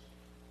this.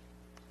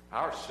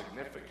 Our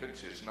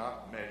significance is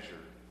not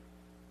measured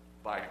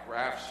by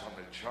graphs on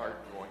a chart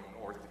going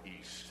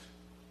northeast,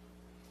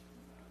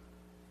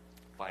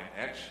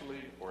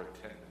 financially or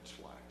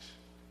attendance-wise.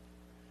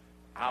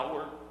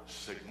 Our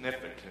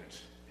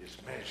significance is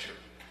measured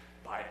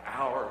by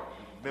our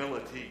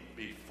humility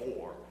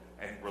before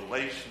and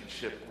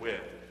relationship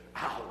with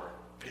our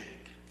big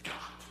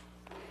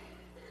God.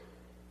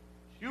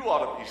 You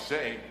ought to be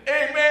saying,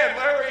 amen,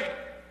 Larry.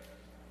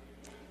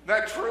 Isn't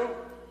that true?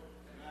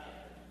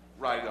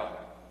 Right on.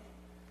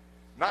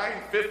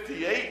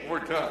 9:58, we're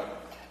done.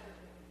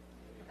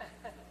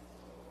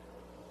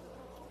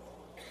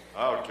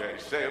 Okay,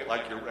 say it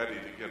like you're ready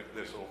to get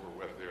this over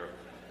with here.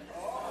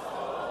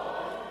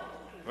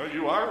 Well,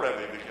 you are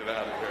ready to get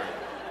out of here.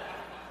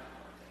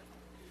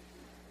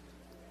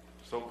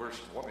 So verse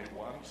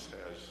 21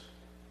 says,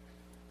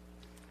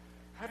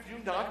 have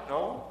you not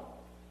known?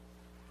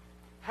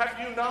 Have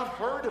you not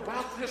heard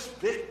about this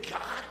big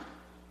God?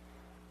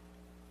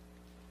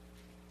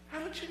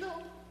 Haven't you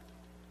known?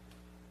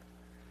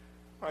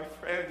 My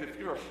friend, if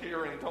you're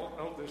here and don't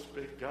know this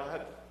big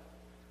God,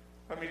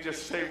 let me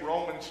just say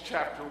Romans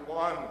chapter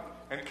 1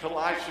 and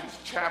Colossians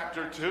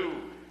chapter 2.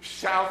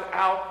 Shout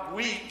out,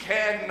 we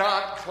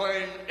cannot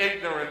claim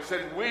ignorance.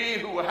 And we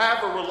who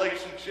have a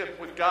relationship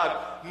with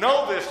God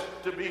know this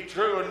to be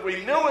true. And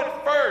we knew it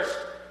first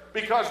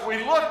because we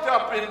looked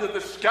up into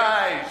the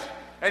skies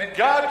and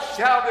God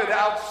shouted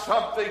out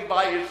something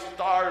by his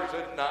stars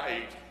at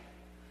night.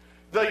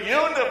 The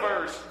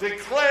universe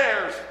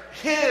declares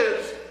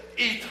his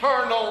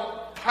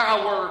eternal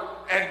power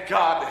and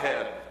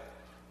Godhead.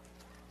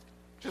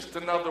 Just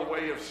another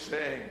way of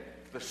saying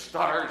the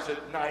stars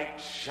at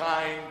night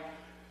shine,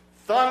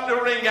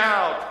 thundering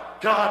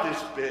out, God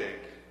is big.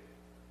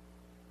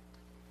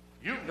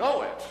 You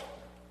know it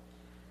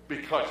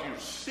because you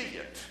see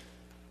it.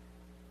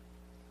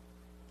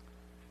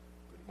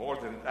 But more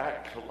than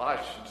that,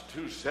 Colossians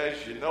 2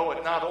 says you know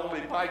it not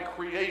only by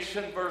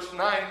creation, verse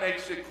 9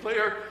 makes it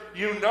clear,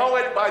 you know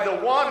it by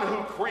the one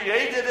who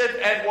created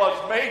it and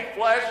was made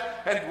flesh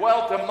and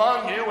dwelt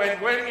among you.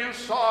 And when you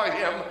saw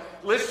him,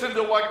 listen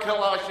to what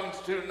Colossians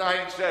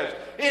 2:9 says.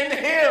 In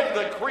him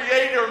the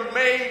Creator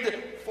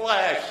made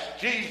flesh,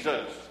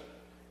 Jesus.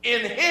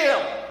 In him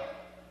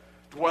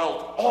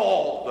dwelt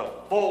all the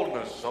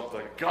fullness of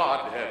the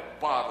Godhead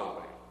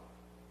bodily.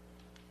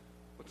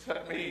 What's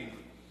that mean?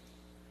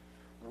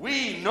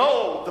 We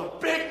know the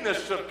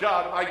bigness of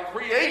God by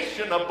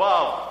creation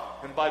above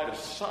and by the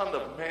Son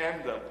of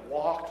Man that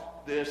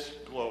walked this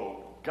globe.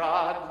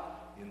 God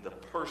in the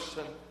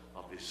person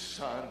of his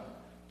Son,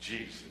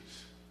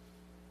 Jesus.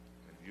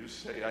 And you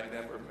say, I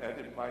never met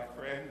him, my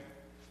friend.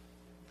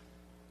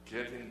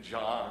 Get in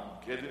John,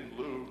 get in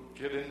Luke,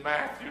 get in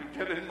Matthew,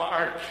 get in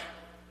Mark,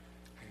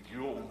 and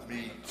you'll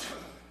meet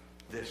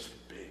this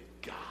big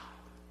God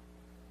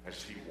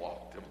as he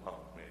walked among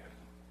men.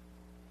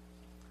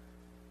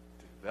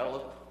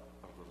 Develop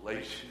a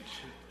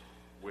relationship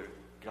with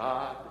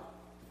God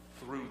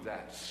through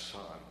that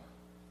Son.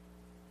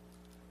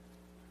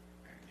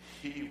 And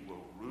he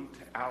will root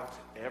out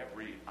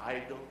every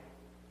idol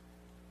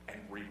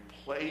and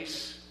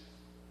replace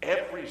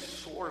every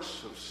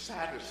source of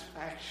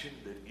satisfaction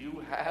that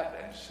you have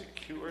and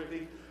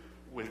security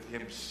with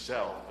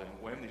himself. And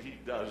when he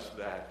does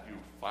that, you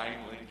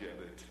finally get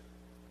it.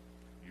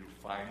 You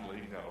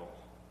finally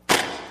know.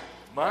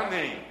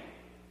 Money,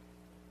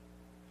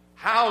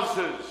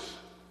 houses,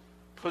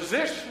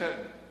 position,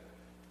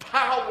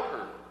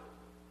 power,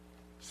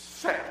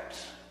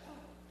 sex,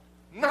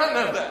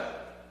 none of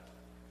that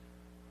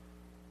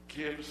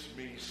gives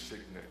me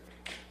significance.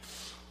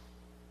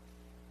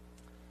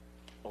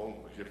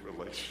 Only a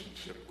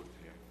relationship with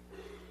him.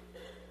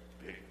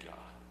 Big God.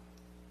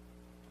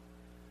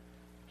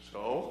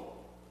 So,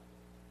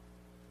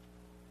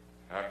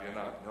 have you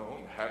not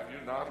known? Have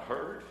you not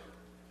heard?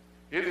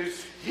 It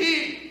is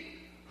he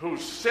who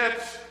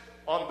sits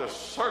on the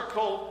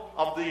circle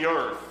of the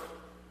earth.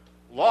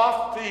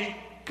 Lofty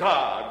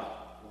God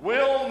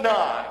will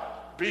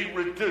not be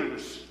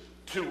reduced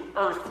to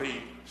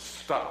earthy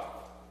stuff.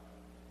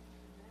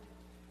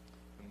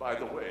 And by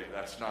the way,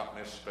 that's not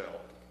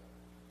misspelled.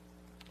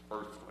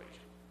 Earthly.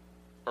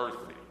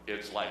 Earthy.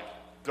 It's like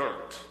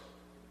dirt.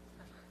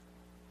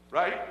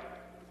 Right?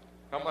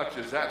 How much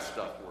is that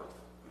stuff worth?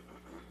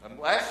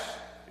 Unless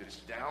it's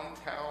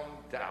downtown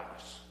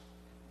Dallas.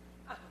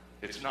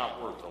 It's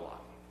not worth a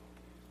lot.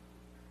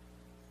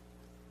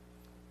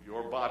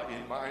 Your body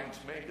and mind's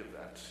made of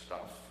that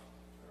stuff.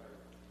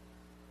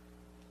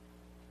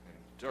 And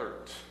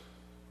dirt,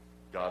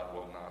 God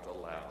will not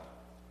allow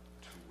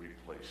to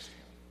replace him.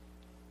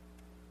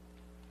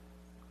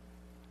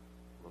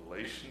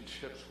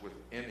 Relationships with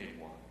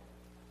anyone,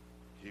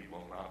 he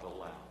will not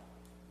allow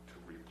to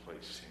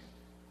replace him.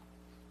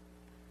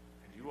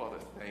 And you ought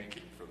to thank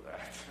him for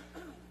that.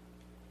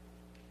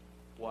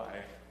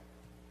 Why?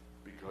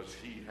 Because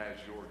he has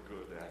your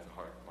good at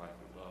heart, my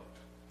beloved.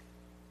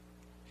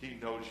 He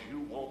knows you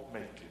won't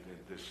make it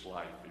in this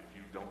life if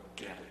you don't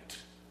get it.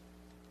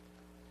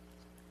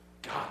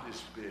 God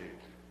is big.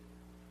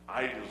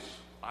 Idols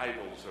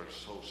are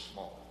so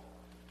small.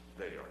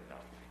 They are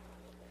nothing.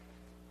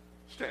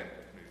 Stand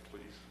with me,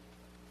 please.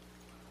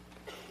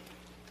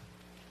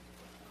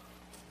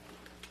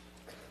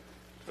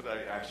 Could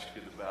I ask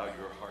you to bow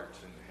your hearts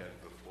and head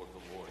before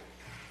the Lord?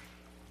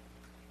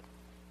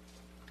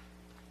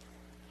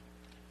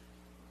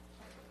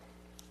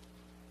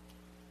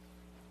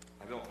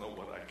 I don't know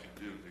what I can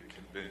do to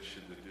convince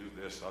you to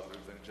do this other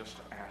than just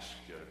to ask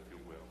you, if you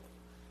will.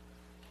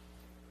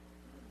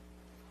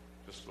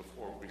 Just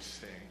before we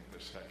sing the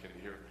second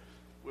here,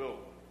 will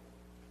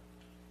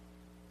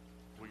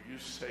you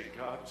say,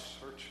 God,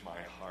 search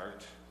my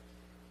heart,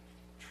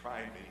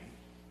 try me,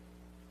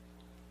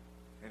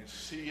 and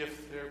see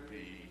if there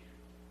be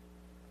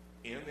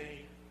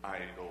any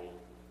idol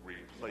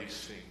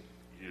replacing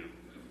you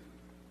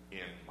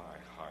in my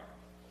heart.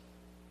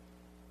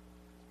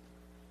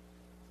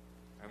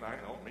 And I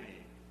know me.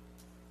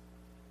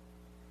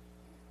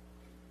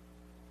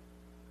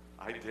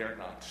 I dare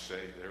not say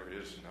there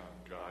is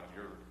none. God,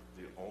 you're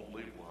the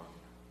only one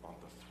on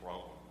the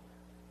throne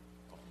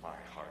of my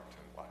heart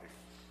and life.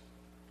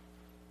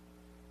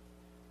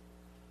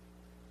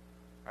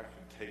 I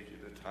can take you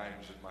to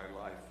times in my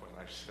life when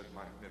I said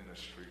my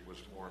ministry was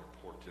more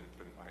important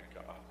than my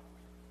God.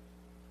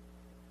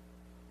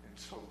 And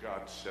so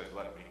God said,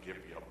 let me give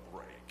you a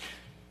break.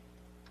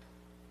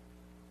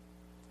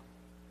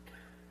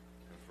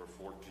 And for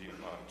 14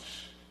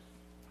 months,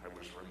 I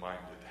was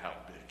reminded how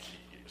big he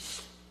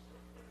is.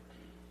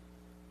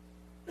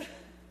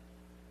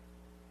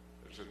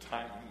 There's a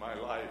time in my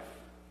life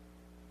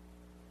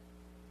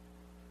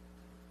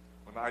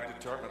when I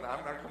determined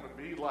I'm not going to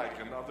be like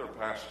another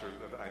pastor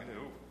that I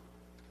knew.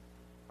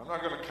 I'm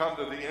not going to come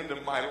to the end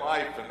of my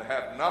life and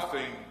have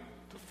nothing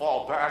to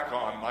fall back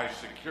on. My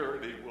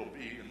security will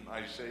be in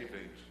my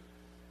savings.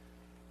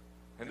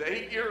 And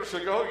 8 years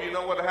ago, you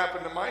know what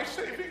happened to my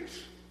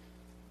savings?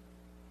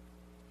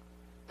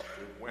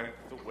 It went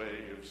the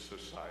way of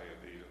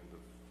society and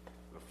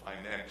the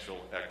financial,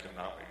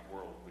 economic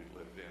world we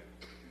live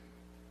in.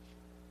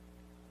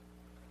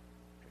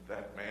 And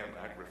that man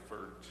I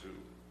referred to,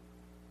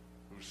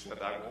 who said,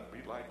 I won't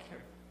be like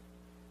him.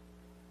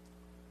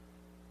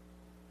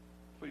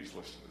 Please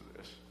listen to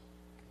this.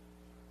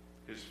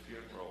 His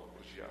funeral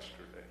was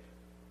yesterday.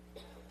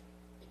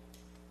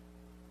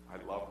 I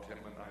loved him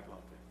and I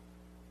loved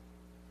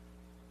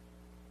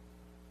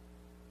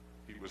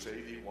him. He was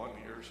 81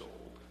 years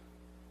old,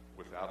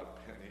 without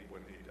a penny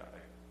when he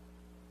died.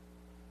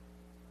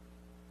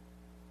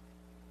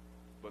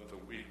 But the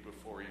week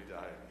before he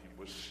died, he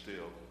was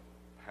still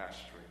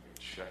pastoring and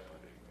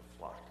shepherding the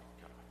flock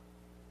of God.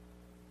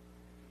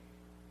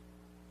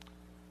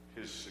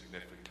 His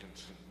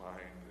significance in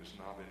mine is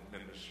not in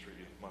ministry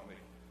and money.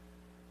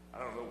 I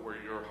don't know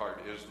where your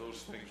heart is.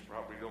 Those things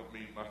probably don't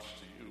mean much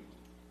to you.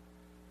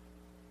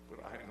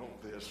 But I know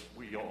this,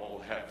 we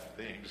all have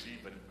things,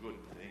 even good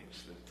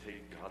things, that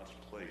take God's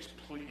place.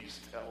 Please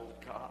tell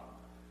God,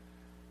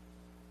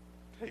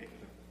 take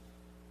them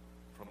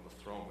from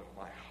the throne of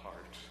my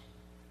heart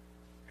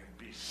and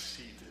be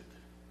seated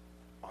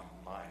on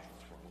my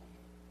throne,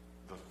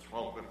 the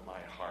throne of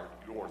my heart,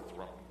 your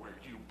throne, where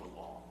you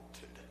belong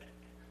today.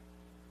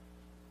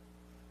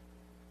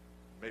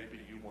 Maybe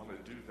you want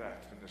to do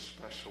that in a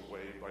special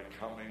way by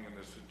coming, and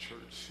as the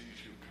church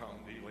sees you come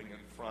kneeling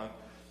in front,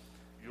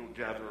 you'll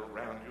gather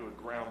around you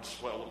a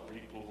groundswell of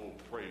people who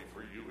will pray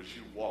for you as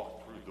you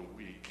walk through the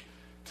week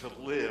to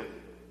live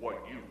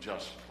what you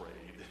just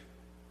prayed.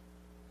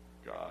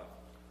 God,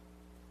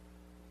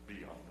 be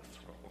on the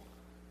throne.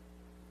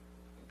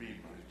 Be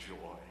my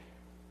joy.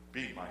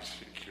 Be my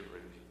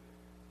security.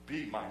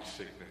 Be my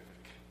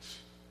significance.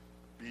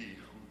 Be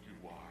who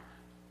you are.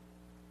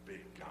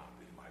 Big God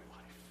in my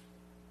life.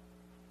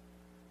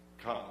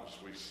 Come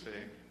as we sing.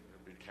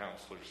 There'll be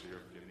counselors here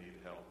if you need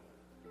help.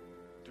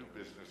 Do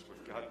business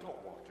with God.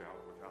 Don't walk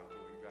out without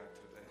doing